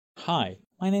Hi,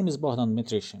 my name is Bogdan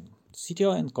Dmitrishin,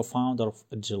 CTO and co-founder of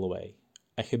Agileway.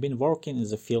 I have been working in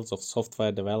the fields of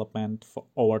software development for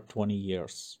over 20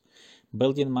 years,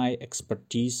 building my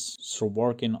expertise through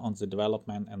working on the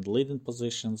development and leading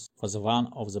positions for one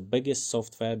of the biggest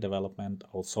software development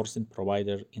outsourcing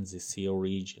provider in the CEO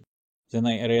region. Then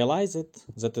I realized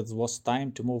that it was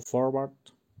time to move forward.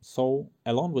 So,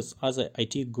 along with other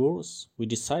IT gurus, we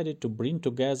decided to bring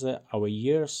together our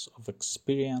years of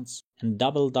experience and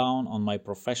double down on my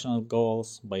professional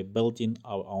goals by building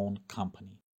our own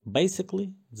company.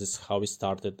 Basically, this is how we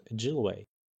started Agileway.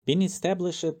 Being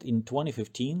established in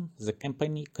 2015, the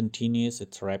company continues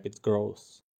its rapid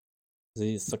growth.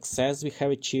 The success we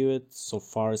have achieved so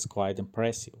far is quite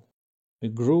impressive. We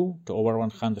grew to over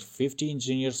 150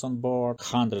 engineers on board,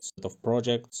 hundreds of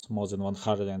projects, more than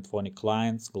 120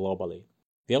 clients globally.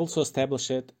 We also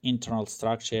established internal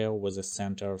structure with the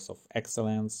centers of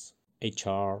excellence,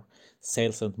 HR,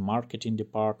 sales and marketing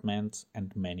departments,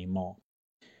 and many more.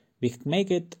 We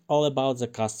make it all about the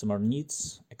customer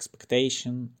needs,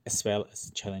 expectation, as well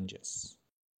as challenges.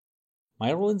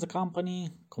 My role in the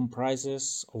company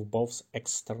comprises of both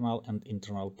external and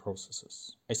internal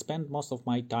processes. I spend most of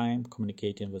my time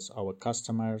communicating with our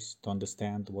customers to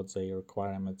understand what their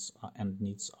requirements and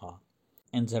needs are,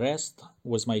 and the rest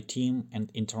with my team and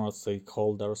internal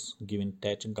stakeholders giving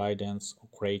tech guidance or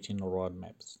creating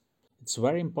roadmaps. It's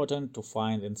very important to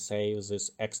find and save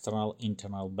this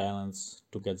external-internal balance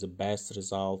to get the best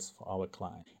results for our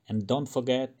client. And don't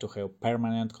forget to have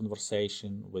permanent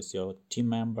conversation with your team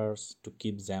members to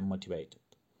keep them motivated.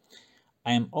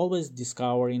 I am always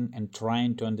discovering and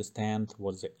trying to understand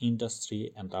what the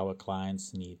industry and our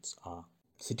clients' needs are.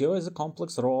 CTO is a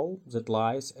complex role that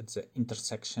lies at the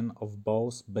intersection of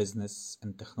both business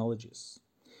and technologies.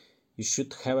 You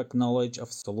should have a knowledge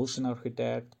of solution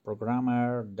architect,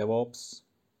 programmer, DevOps,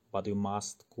 but you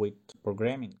must quit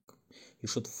programming. You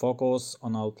should focus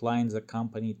on outlining the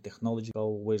company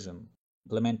technological vision,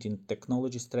 implementing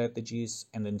technology strategies,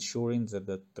 and ensuring that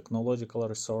the technological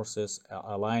resources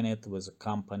are aligned with the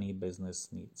company business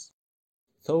needs.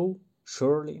 So,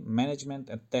 surely management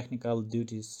and technical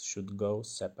duties should go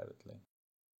separately.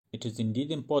 It is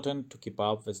indeed important to keep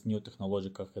up with new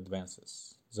technological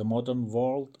advances. The modern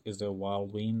world is a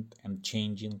whirlwind and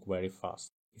changing very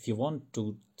fast. If you want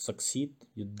to succeed,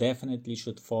 you definitely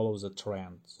should follow the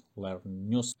trends, learn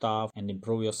new stuff, and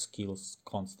improve your skills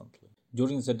constantly.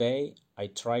 During the day, I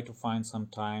try to find some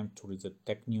time to read the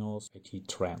tech news, IT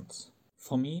trends.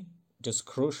 For me, it is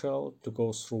crucial to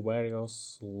go through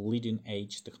various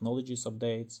leading-edge technologies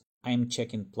updates. I am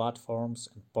checking platforms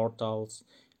and portals,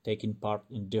 taking part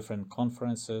in different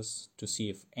conferences to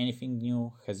see if anything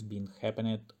new has been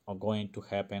happening or going to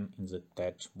happen in the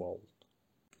tech world.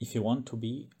 If you want to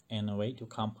be an innovative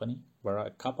company, there are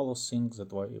a couple of things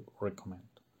that I recommend.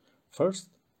 First,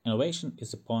 innovation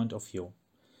is a point of view.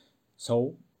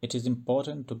 So, it is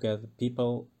important to get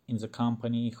people in the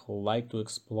company who like to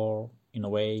explore,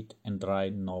 innovate, and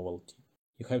drive novelty.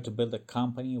 You have to build a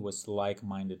company with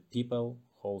like-minded people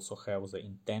who also have the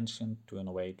intention to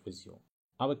innovate with you.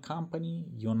 Our company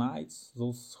unites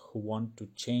those who want to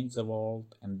change the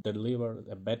world and deliver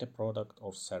a better product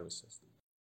or services.